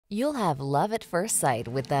You'll have love at first sight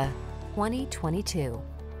with the 2022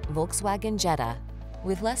 Volkswagen Jetta.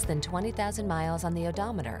 With less than 20,000 miles on the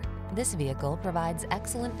odometer, this vehicle provides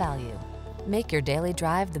excellent value. Make your daily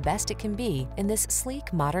drive the best it can be in this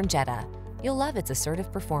sleek, modern Jetta. You'll love its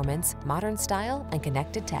assertive performance, modern style, and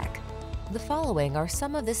connected tech. The following are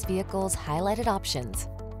some of this vehicle's highlighted options: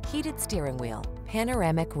 heated steering wheel,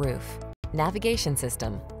 panoramic roof, navigation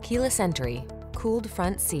system, keyless entry, cooled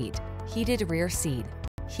front seat, heated rear seat,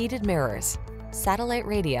 heated mirrors, satellite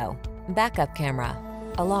radio, backup camera,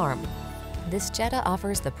 alarm. This Jetta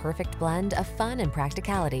offers the perfect blend of fun and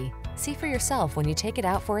practicality. See for yourself when you take it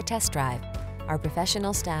out for a test drive. Our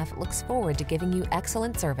professional staff looks forward to giving you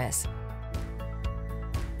excellent service.